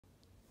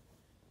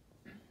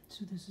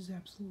So this is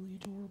absolutely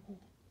adorable.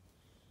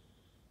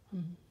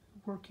 I'm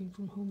working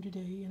from home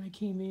today, and I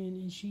came in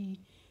and she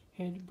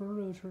had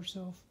burrowed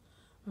herself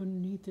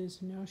underneath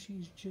this, and now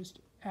she's just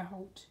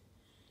out.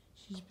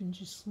 She's been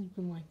just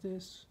sleeping like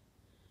this.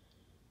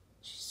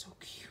 She's so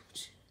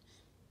cute.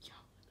 Yeah.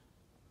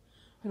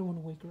 I don't want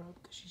to wake her up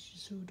because she's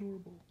just so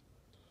adorable.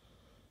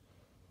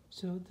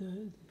 So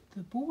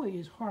the boy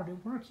is hard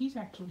at work. He's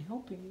actually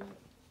helping me.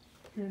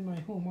 Here in my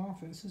home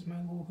office. This is my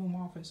little home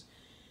office.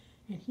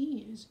 And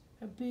he is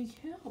a big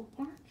help,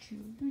 aren't you?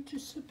 You're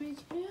just a big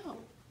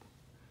help.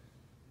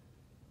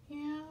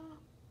 Yeah.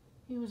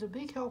 He was a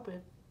big help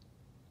at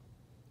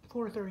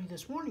 4:30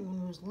 this morning when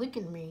he was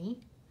licking me.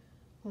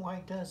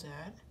 Why does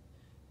that?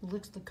 He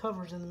licks the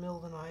covers in the middle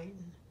of the night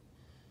and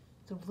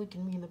they're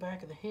licking me in the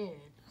back of the head.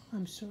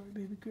 I'm sorry,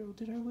 baby girl.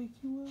 Did I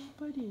wake you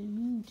up? I didn't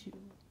mean to.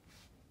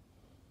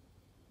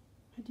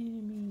 I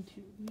didn't mean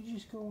to. You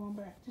just go on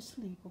back to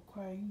sleep,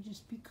 okay? You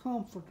just be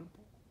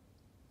comfortable.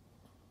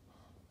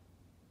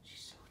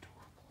 She's so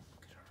adorable.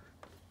 Look at her.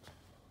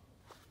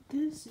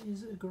 This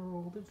is a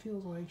girl that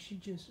feels like she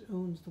just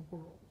owns the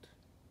world.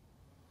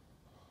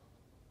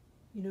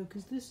 You know,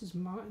 because this is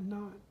not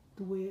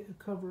the way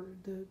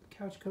the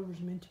couch cover is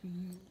meant to be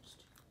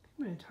used.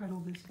 I'm going to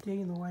title this Day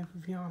in the Life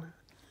of Yana.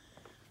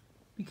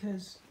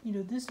 Because, you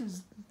know, this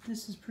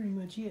is pretty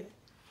much it.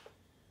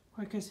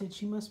 Like I said,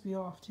 she must be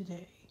off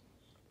today.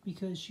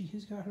 Because she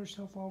has got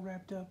herself all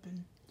wrapped up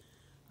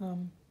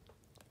and,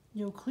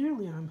 you know,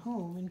 clearly I'm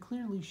home and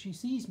clearly she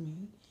sees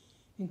me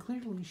and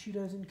clearly she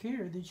doesn't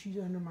care that she's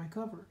under my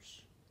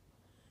covers,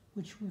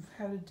 which we've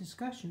had a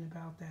discussion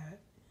about that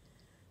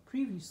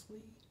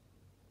previously.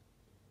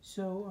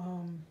 So,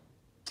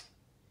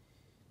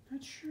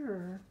 not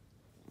sure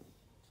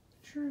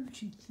if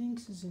she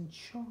thinks is in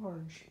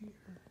charge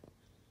here.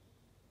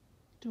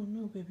 Don't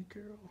know, baby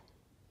girl.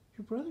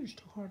 Your brother's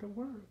still hard at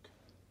work.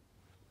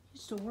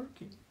 He's still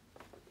working.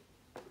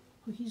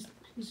 Well, he's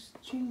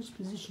changed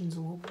positions a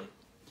little bit.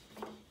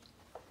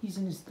 He's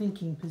in his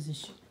thinking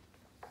position.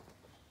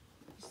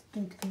 He's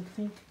thinking.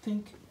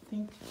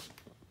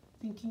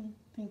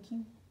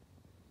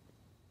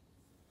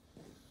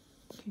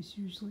 Okay,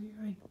 seriously,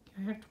 I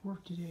have to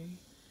work today,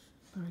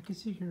 but I could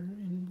sit here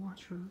and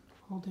watch her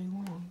all day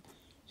long.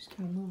 Just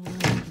kind of move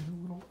around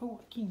in a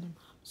little, kingdom.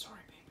 I'm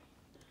sorry, baby.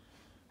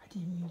 I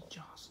didn't mean to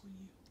jostle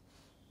you,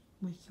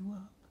 wake you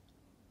up.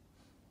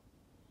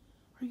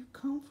 Are you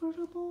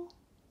comfortable?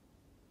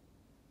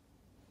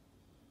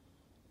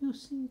 You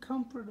seem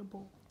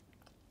comfortable.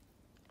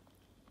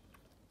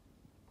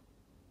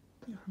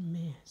 You're a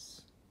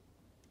mess.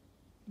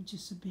 You're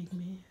just a big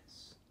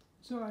mess.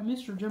 So I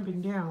missed her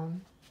jumping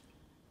down.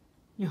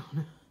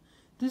 Yana,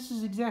 this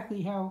is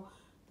exactly how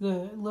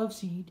the love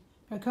seed,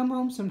 I come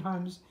home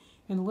sometimes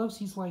and the love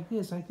seed's like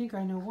this. I think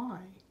I know why.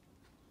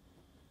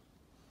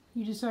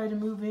 You decide to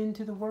move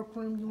into the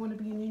workroom. You want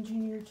to be an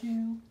engineer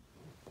too?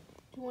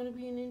 Do you want to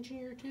be an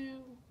engineer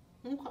too?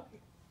 Okay.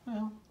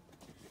 Well,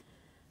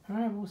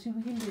 alright, we'll see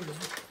what we can do.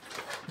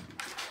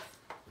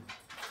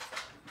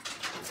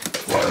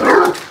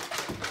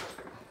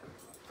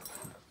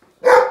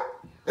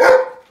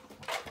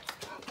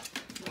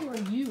 Who are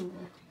you?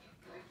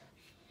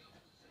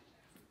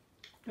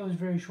 That was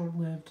very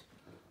short-lived.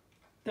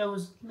 That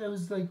was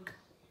like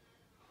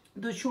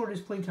the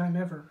shortest playtime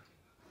ever.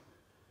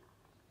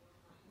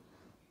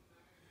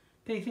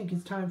 They think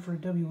it's time for a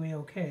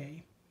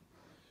WAOK.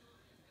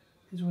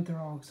 Is what they're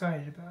all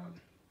excited about.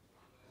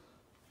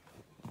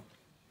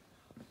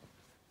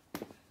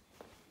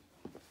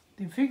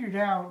 They figured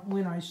out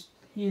when I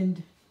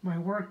end my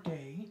work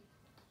day.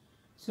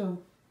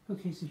 So,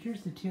 okay, so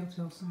here's the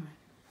telltale sign.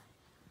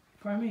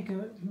 If I make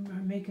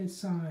a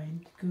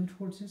sign to go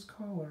towards his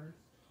collar,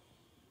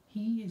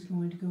 he is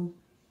going to go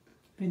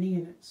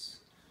bananas.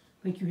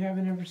 Like you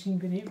haven't ever seen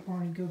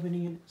Barney go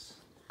bananas.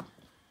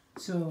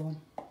 So,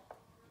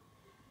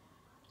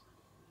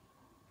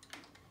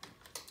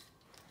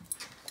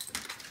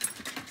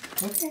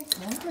 okay,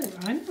 all right.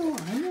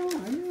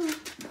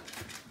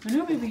 I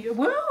know, baby.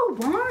 Whoa,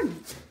 Barney!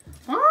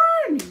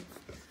 Barney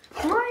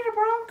the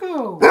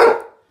Bronco!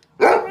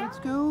 Let's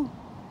go.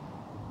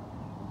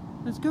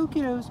 Let's go,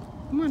 kiddos.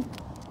 Come on.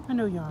 I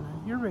know, Yana.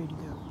 You're ready to go.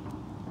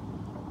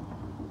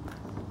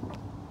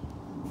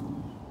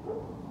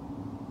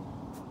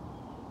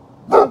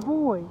 Good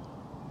boy.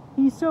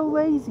 He's so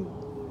lazy.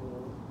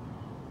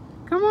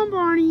 Come on,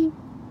 Barney.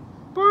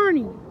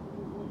 Barney.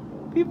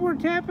 People are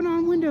tapping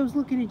on windows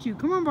looking at you.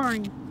 Come on,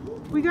 Barney.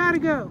 We gotta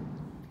go.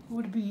 I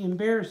would be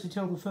embarrassed to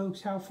tell the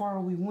folks how far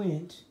we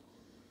went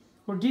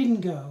or didn't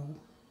go.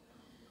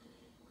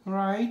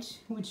 Alright?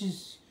 Which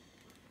is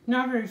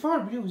not very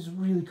far, but it was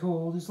really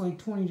cold. It's like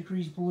 20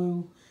 degrees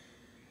below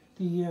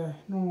the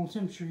normal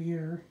temperature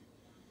here.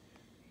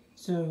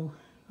 So,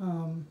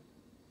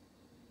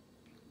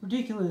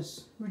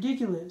 ridiculous.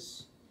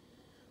 Ridiculous.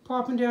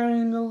 Plopping down in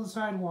the middle of the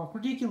sidewalk.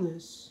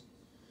 Ridiculous.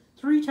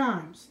 3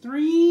 times.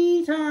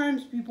 3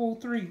 times, people.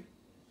 3.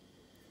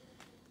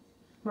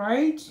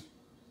 Right?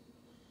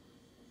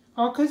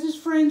 All because his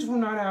friends were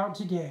not out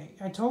today.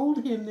 I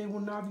told him they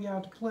will not be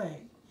out to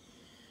play.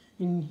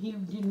 And he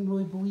didn't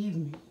really believe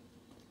me.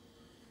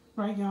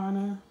 Right,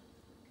 Yana?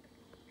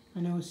 I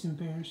know it's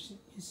embarrassing.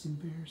 It's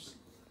embarrassing.